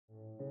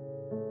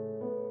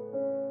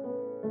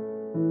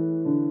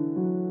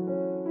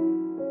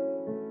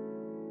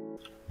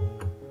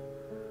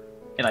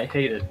and I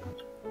hate it.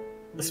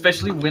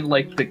 Especially when,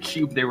 like, the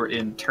cube they were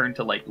in turned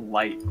to, like,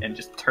 light and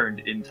just turned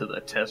into the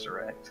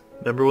Tesseract.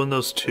 Remember when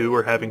those two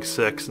were having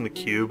sex in the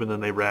cube and then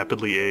they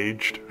rapidly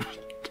aged?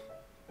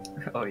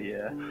 Oh,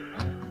 yeah.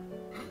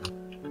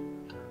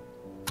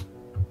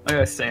 Like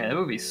I was saying, that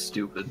movie's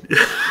stupid.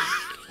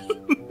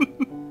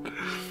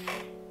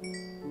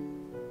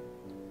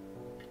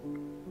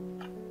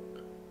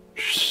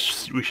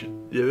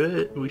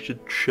 We should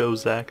show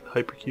Zach the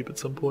hypercube at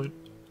some point.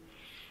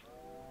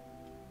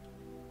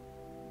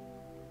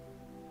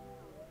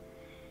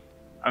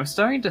 I'm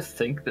starting to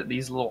think that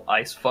these little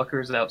ice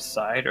fuckers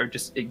outside are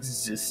just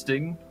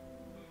existing.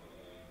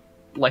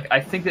 Like,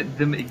 I think that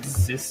them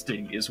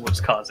existing is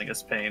what's causing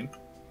us pain.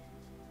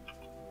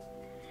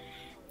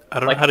 I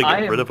don't know how to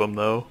get rid of them,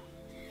 though.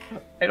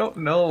 I don't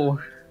know.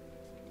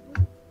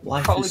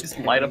 Life Probably is just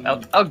pain. light up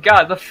out. Oh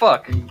god, the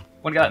fuck!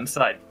 One got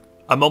inside.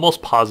 I'm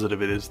almost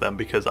positive it is them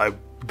because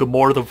the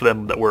more of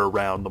them that were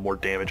around, the more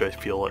damage I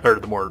feel, or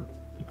the more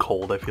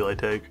cold I feel I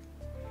take.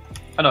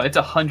 Oh no, it's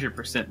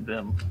 100%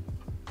 them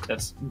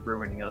that's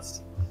ruining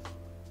us.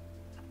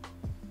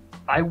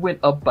 I went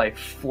up by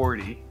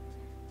 40.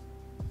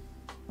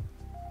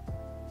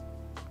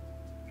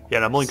 Yeah,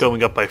 and I'm only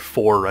going up by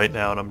 4 right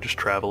now, and I'm just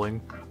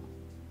traveling.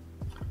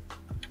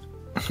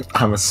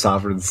 I'm a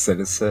sovereign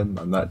citizen.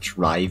 I'm not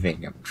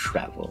driving, I'm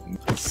traveling.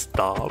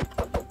 Stop.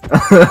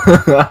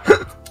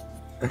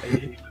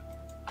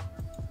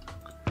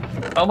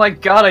 Oh my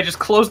god, I just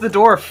closed the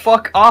door.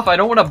 Fuck off. I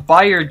don't want to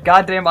buy your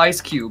goddamn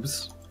ice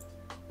cubes.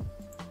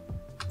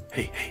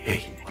 Hey,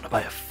 wanna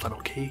buy a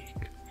funnel cake?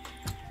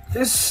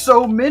 There's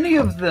so many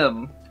of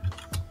them.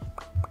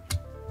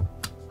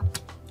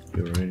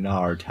 You're in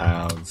our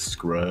town,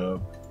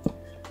 scrub.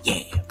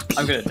 Yeah.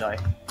 I'm gonna die.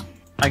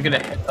 I'm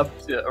gonna head up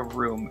to a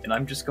room and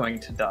I'm just going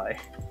to die.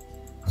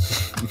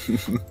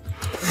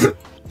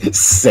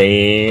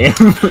 Same.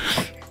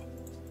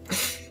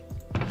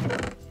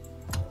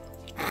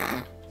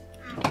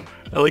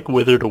 I like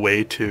withered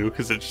away too,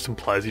 because it just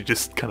implies you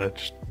just kind of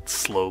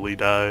slowly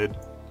died.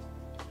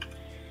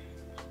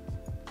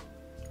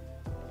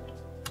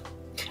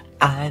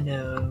 I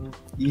know,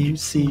 you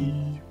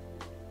see.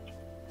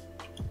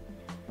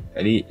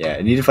 I need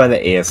to find the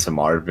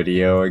ASMR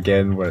video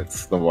again, where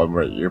it's the one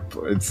where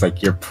it's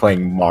like you're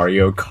playing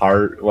Mario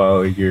Kart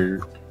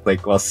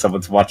while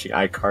someone's watching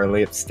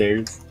iCarly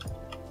upstairs.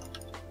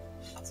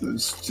 So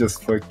it's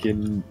just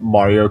fucking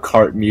Mario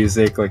Kart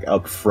music like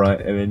up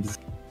front, and then just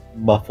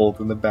muffled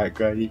in the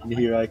background you can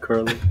hear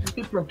iCarly.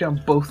 It broke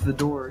down both the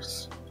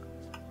doors.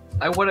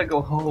 I want to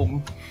go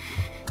home.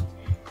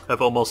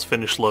 I've almost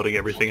finished loading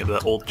everything into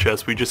that old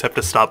chest. We just have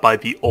to stop by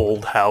the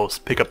old house,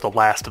 pick up the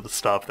last of the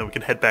stuff, then we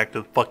can head back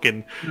to the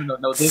fucking... No,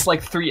 there's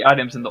like 3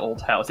 items in the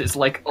old house. It's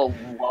like a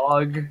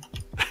log,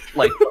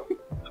 like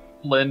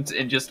flint,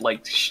 and just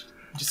like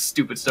just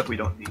stupid stuff we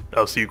don't need.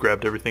 Oh, so you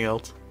grabbed everything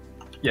else?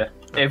 Yeah,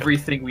 okay.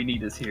 Everything we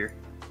need is here.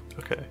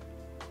 Okay.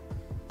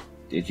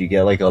 Did you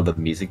get like all the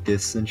music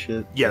discs and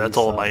shit? Yeah, that's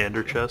all in my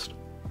ender chest.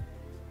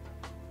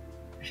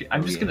 Actually,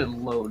 I'm just gonna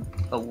load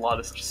a lot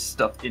of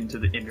stuff into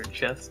the inner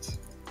chest.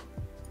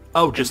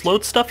 Oh, just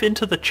load stuff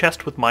into the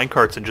chest with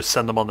minecarts and just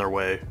send them on their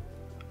way.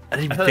 I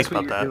didn't even think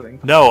about that.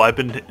 Doing. No, I've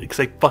been... Because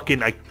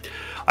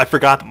I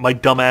forgot... My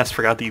dumbass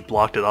forgot that you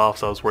blocked it off,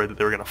 so I was worried that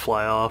they were going to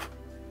fly off.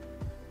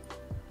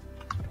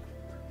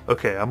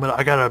 Okay,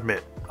 I gotta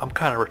admit, I'm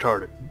kind of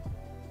retarded.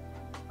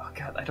 Oh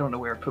god, I don't know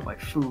where I put my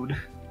food.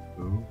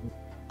 Ooh.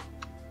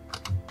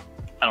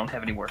 I don't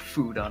have any more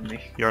food on me.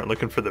 You aren't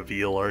looking for the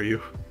veal, are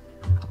you?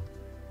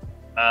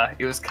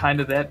 It was kind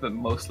of that, but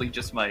mostly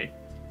just my,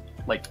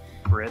 like,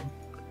 bread.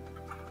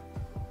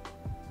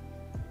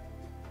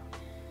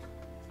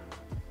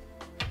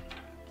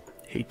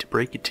 Hate to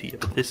break it to you,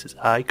 but this is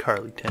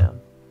iCarly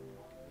Town.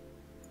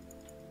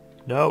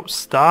 No,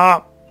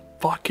 stop!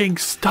 Fucking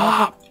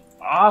stop!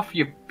 Off,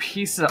 you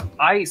piece of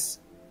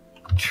ice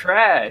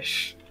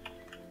trash!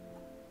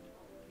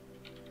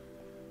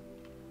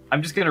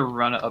 I'm just gonna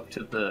run up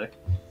to the...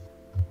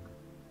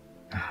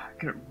 I'm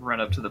gonna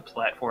run up to the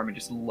platform and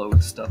just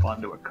load stuff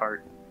onto a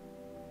cart.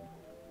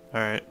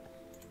 Alright.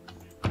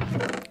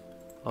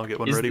 I'll get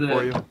one ready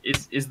for you.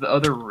 Is the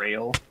other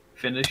rail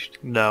finished?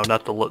 No,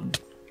 not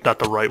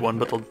the right one,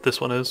 but this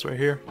one is right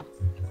here.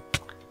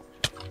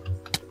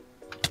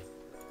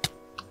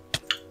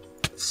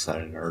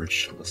 Sudden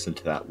urge to listen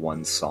to that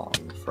one song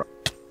from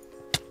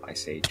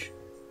Ice Age.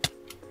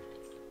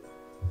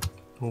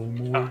 Oh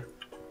more.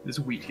 There's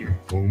wheat here.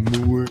 Oh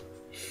more.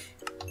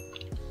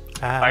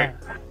 Alright,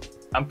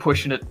 I'm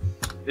pushing it.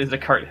 Is the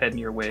cart heading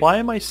your way? Why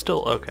am I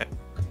still... Okay.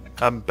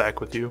 I'm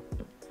back with you.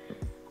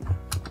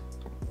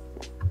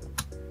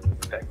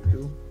 Back with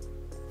who?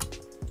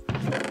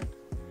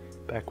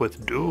 Back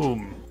with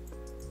Doom.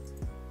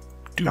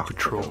 Doom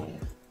Patrol.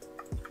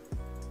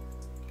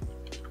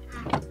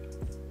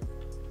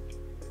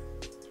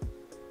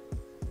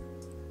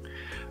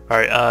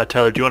 Alright,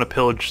 Tyler, do you want to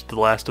pillage the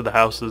last of the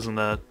houses in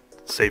the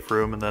safe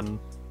room and then...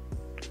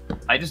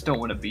 I just don't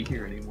want to be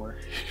here anymore.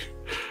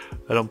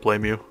 I don't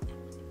blame you.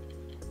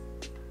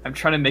 I'm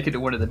trying to make it to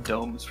one of the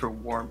domes for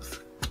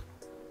warmth.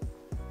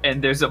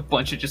 and there's a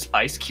bunch of just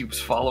ice cubes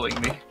following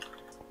me.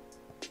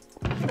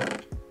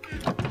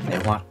 They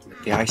want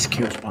the ice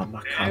cubes on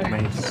my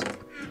maze.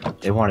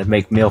 They want to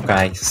make milk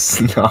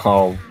ice.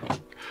 No.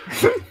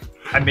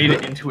 I made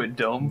it into a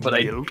dome, but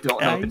I Milk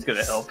don't know if it's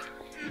gonna help.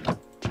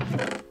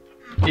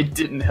 It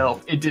didn't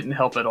help. It didn't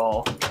help at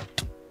all.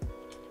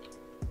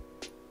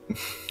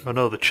 Oh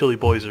no, the chili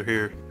boys are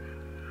here.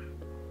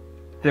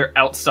 They're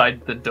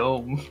outside the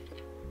dome.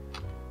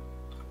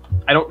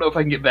 I don't know if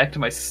I can get back to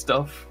my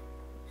stuff.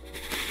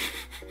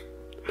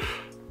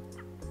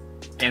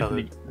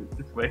 Anthony,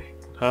 this way.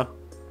 Huh?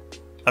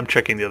 I'm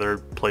checking the other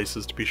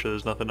places to be sure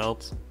there's nothing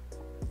else.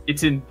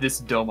 It's in this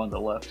dome on the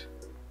left.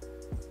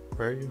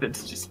 Where are you?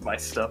 That's just my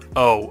stuff.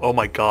 Oh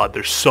my god,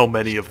 there's so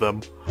many of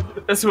them.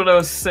 That's what I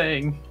was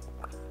saying.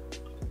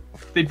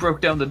 They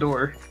broke down the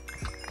door.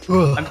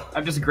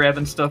 I'm just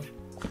grabbing stuff.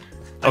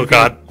 Oh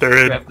god, they're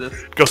in. Grab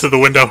this. Go through the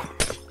window.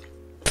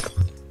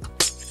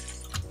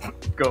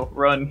 Go,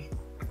 run.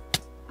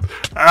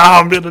 Ah,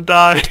 I'm gonna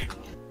die.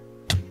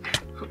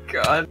 Oh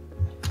god.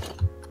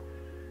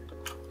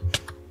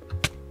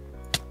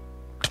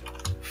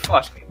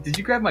 Fuck. Did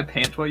you grab my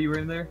pants while you were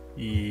in there?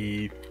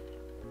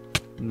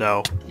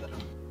 No.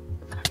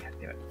 God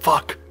damn it.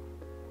 Fuck.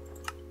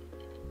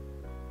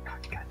 God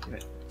damn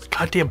it.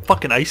 Goddamn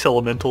fucking ice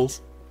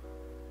elementals.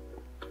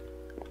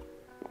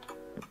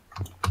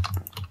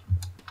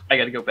 I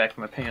gotta go back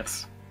for my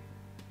pants.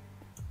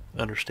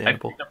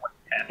 Understandable. I picked up my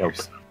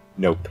pants. Nope.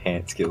 No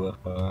pants get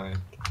left behind.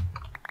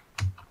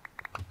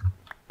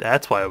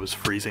 That's why I was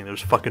freezing.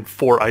 There's fucking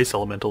 4 ice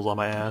elementals on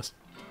my ass.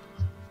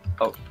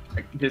 Oh,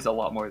 there's a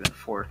lot more than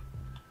 4.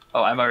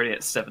 Oh, I'm already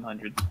at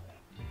 700.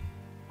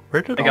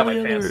 Where did I all got the my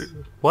other... pants.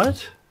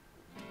 What?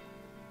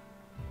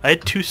 I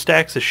had 2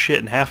 stacks of shit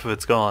and half of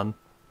it's gone.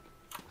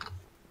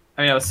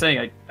 I mean, I was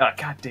saying,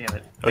 god damn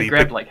it. Oh, I you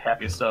grabbed picked- like half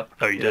your stuff.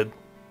 Oh, you did?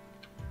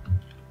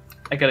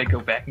 I gotta go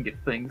back and get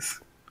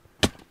things.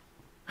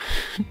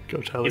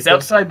 Go tell It's it.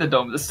 outside the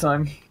dome this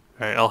time.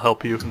 Alright, I'll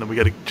help you, and then we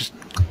gotta just...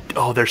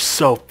 Oh, there's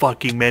so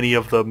fucking many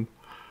of them.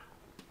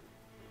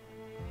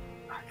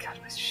 Oh god,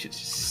 my shit's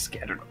just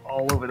scattered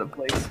all over the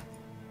place.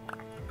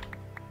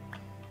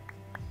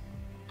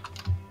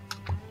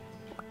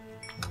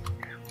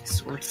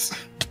 Swords.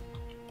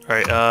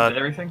 Alright, Is that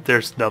everything?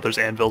 there's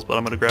anvils, but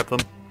I'm gonna grab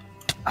them.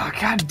 Oh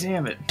god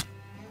damn it.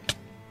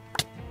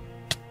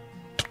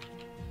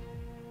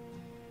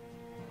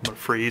 I'm gonna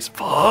freeze.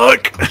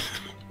 Fuck!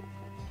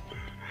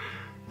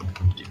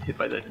 Get hit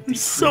by that.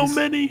 There's so defreeze.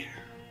 many!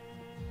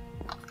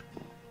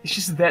 It's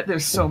just that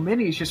there's so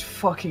many, it's just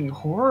fucking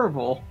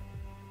horrible.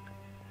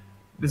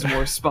 There's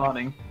more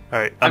spawning.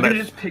 Alright, I'm gonna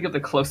just pick up the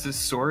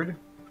closest sword.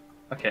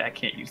 Okay, I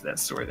can't use that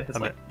sword. That has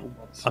I'm like.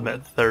 I'm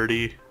at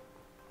 30.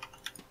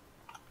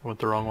 I went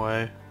the wrong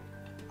way.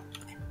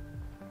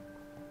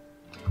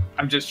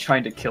 I'm just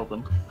trying to kill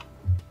them.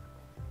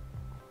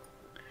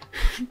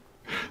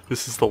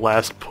 This is the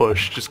last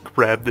push. Just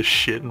grab this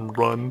shit and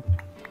run.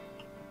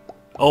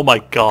 Oh my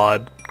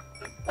god.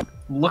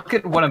 Look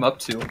at what I'm up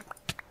to.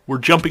 We're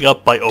jumping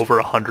up by over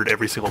 100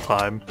 every single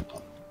time.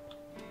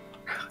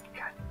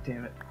 God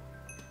damn it.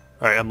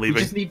 Alright, I'm We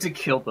leaving. just need to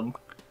kill them.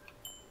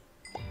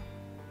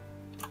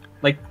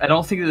 Like, I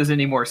don't think there's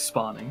any more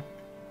spawning.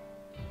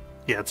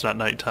 Yeah, it's not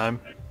nighttime.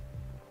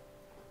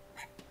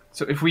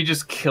 So if we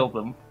just kill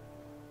them,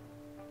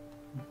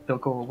 they'll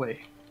go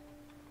away.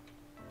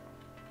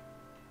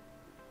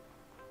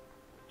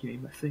 Give me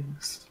my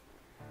things.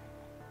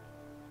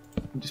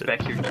 I'm just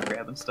back here just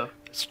grabbing stuff.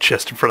 There's a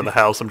chest in front of the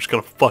house. I'm just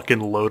gonna fucking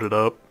load it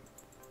up.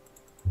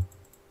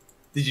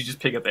 Did you just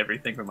pick up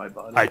everything from my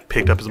body? I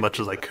picked up as much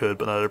as I could,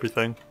 but not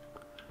everything.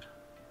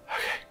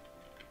 Okay.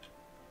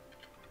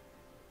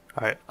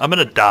 Alright, I'm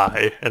gonna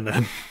die, and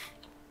then...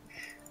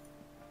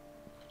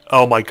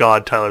 Oh my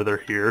god, Tyler, they're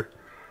here.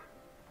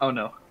 Oh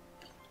no.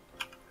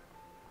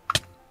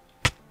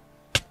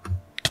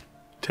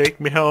 Take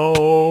me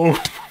home.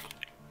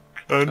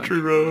 Country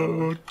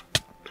road.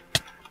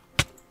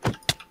 Do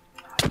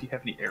you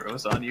have any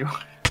arrows on you?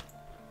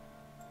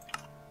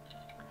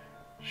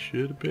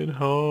 Should have been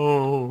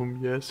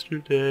home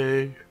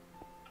yesterday.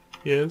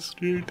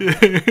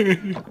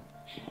 Yesterday.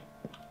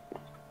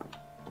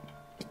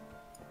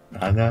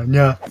 Na na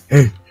na.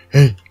 Hey,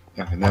 hey.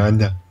 Na na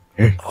na.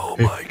 Hey. Oh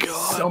my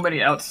god. So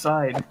many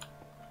outside.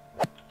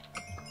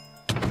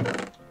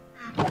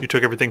 You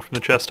took everything from the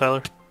chest,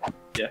 Tyler?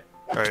 Yeah.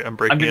 Alright, I'm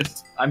breaking it.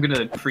 I'm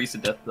gonna freeze to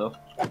death though.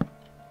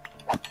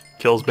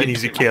 Kill as many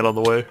as you can on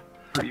the way.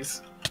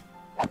 Freeze.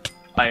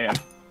 I am.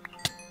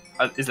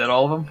 Is that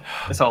all of them?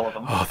 That's all of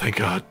them. Oh, thank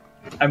god.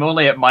 I'm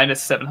only at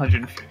minus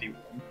 751.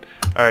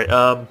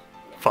 Alright,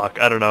 fuck,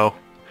 I don't know.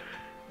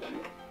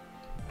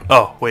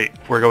 Oh, wait,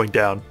 we're going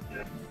down.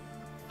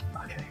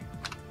 Okay.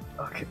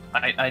 Okay.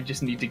 I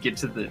just need to get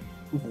to the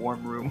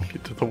warm room.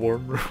 Get to the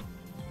warm room.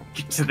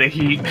 Get to the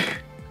heat.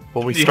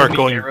 When we Do you start have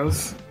any going...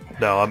 arrows?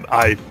 No,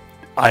 I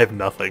have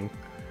nothing.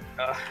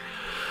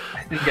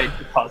 I think I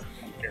deposited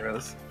my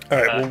arrows.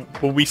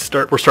 Alright, when we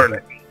start... We're starting...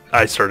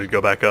 I started to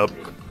go back up.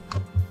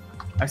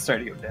 I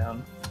started to go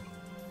down.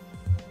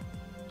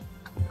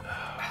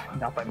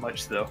 Not by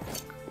much, though.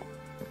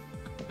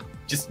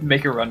 Just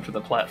make a run for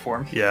the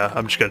platform. Yeah,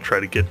 I'm just gonna try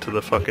to get to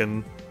the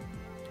fucking...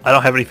 I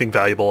don't have anything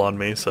valuable on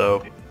me,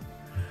 so...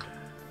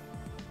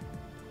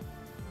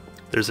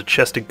 There's a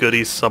chest of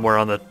goodies somewhere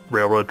on the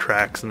railroad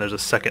tracks, and there's a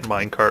second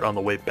minecart on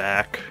the way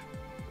back.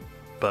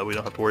 But we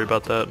don't have to worry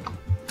about that.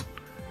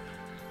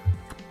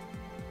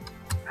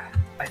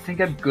 I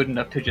think I'm good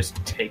enough to just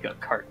take a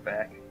cart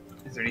back.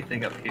 Is there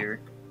anything up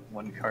here?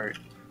 One cart.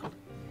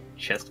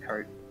 Chest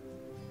cart.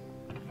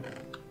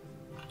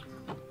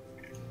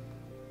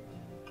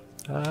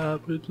 I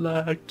would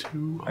like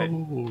to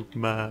hold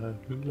my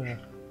life.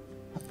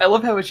 I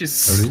love how it's just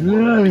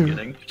slow at the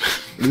beginning.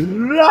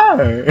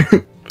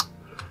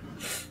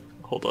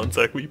 Hold on,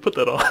 Zach, will you put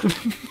that on?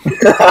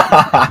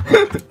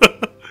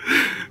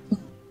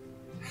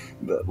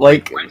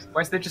 Like,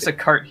 Why is there just a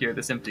cart here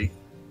that's empty?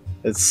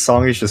 this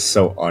song is just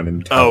so Oh,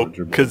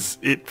 unintelligible. because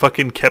it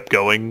fucking kept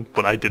going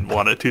when I didn't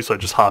want it to, so I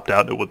just hopped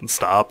out and it wouldn't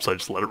stop, so I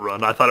just let it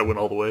run. I thought it went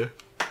all the way.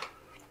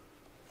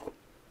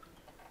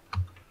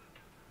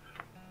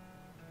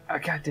 Oh,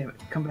 god damn it.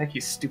 Come back,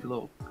 you stupid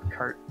little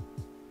cart.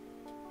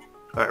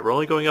 Alright, we're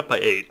only going up by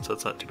 8, so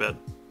that's not too bad.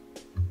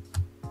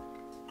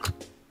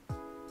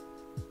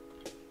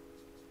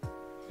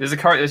 There's a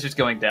cart that's just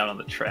going down on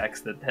the tracks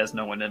that has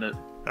no one in it.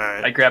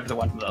 Alright. I grabbed the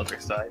one from the other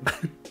side.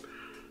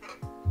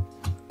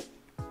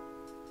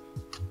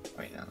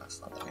 Wait, no,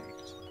 that's not the name.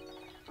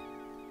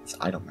 It's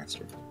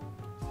Idolmaster.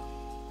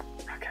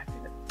 Oh, god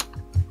damn it.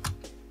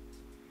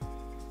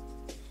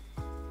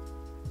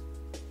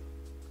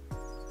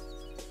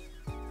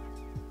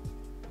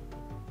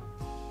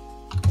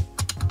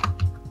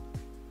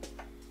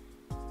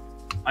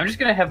 I'm just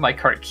gonna have my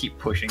cart keep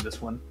pushing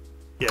this one.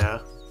 Yeah,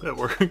 that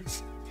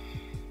works.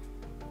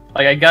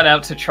 Like, I got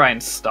out to try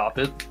and stop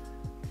it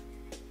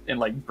and,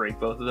 like, break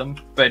both of them,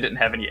 but I didn't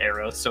have any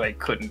arrows, so I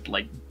couldn't,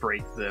 like,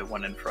 break the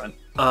one in front.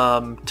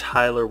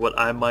 Tyler, what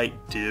I might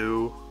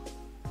do...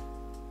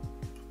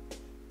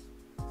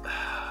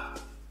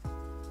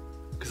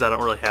 Because I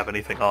don't really have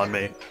anything on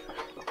me.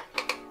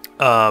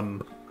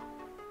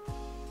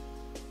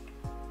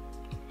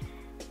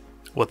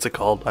 What's it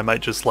called? I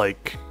might just,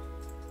 like...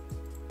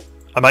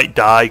 I might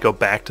die, go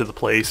back to the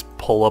place,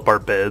 pull up our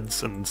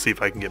beds, and see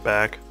if I can get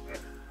back.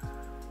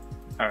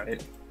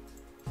 Alright.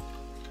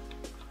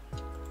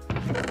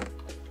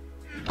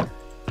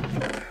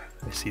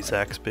 I see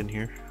Zach's been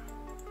here.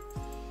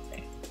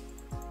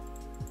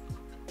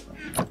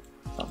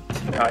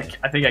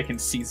 I think I can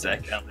see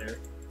Zach down there.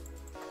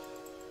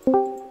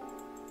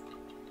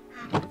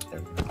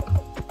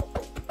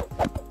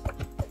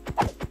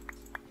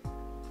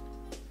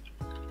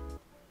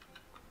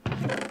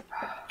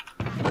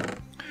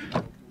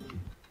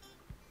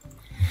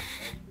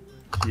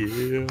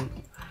 Yeah.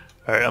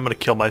 Alright, I'm gonna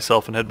kill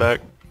myself and head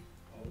back.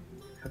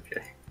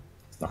 Okay.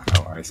 It's not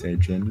how Ice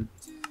Age ended.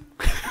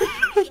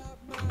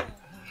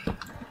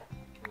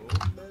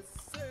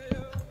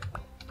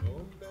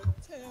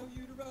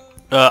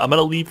 I'm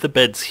gonna leave the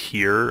beds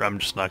here. I'm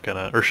just not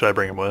gonna... Or should I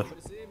bring them with?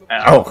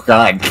 Oh,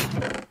 God.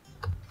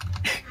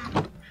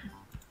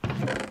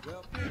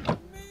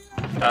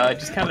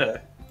 Just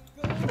kinda...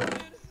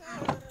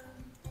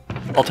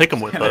 I'll take them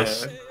with Kinda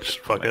us. Just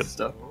fuck my it.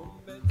 stuff.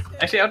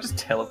 Actually, I'll just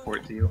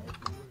teleport to you.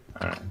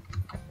 Alright.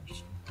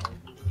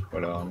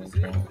 Put on it.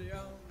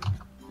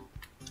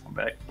 I'm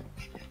back.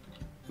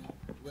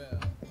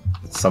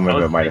 Some I of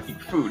was it might have...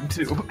 making food,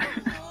 too.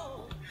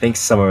 I think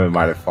some of it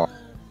might have fallen.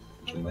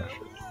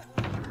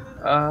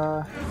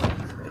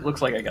 It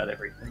looks like I got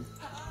everything.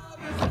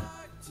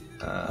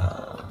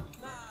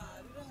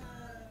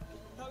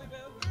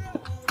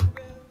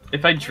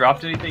 If I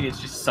dropped anything, it's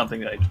just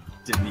something that I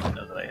didn't even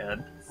know that I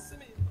had.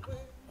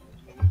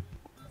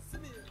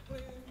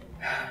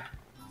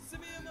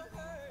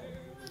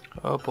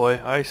 Oh boy,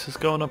 ice is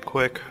going up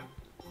quick.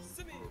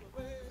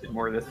 Did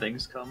more of the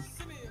things come?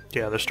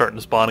 Yeah, they're starting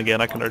to spawn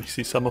again. I can already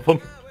see some of them.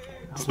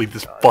 Let's leave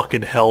this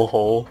fucking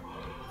hellhole.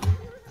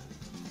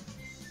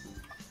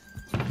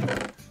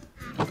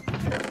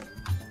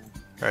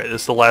 Alright,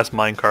 this is the last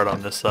minecart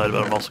on this side,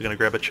 but I'm also going to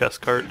grab a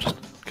chest cart just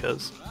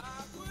because.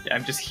 Yeah,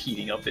 I'm just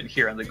heating up in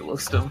here on the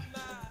glowstone.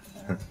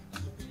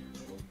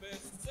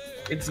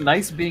 It's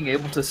nice being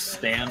able to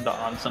stand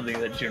on something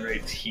that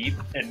generates heat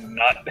and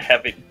not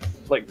have it,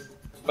 like,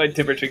 my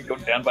temperature go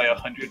down by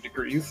 100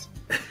 degrees.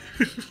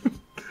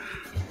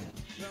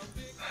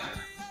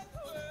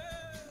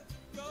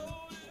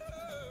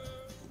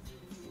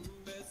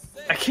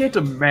 I can't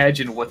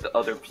imagine what the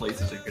other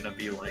places are gonna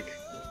be like.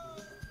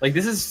 Like,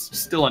 this is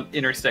still on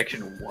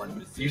intersection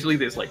 1. Usually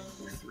there's like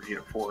 3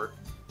 or 4.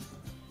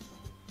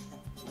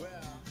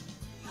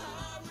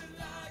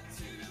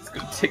 It's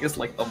gonna take us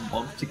like a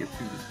month to get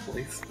through this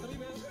place.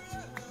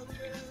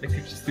 I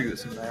could just through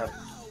this map.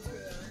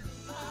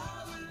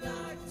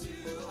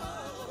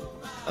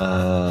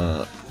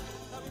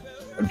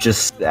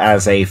 Just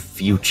as a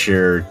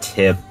future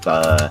tip,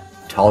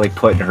 Tolly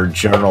put in her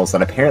journals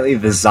that apparently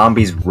the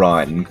zombies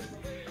run.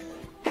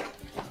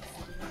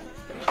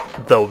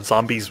 Though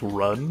zombies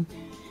run?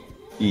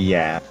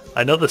 Yeah.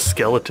 I know the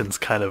skeletons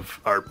kind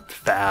of are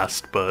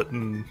fast, but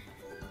I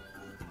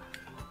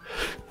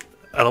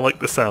don't like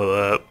the sound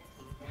of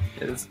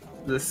that.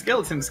 The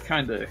skeletons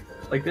kind of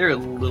like they're a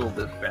little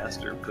bit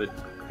faster, but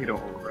they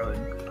don't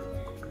run.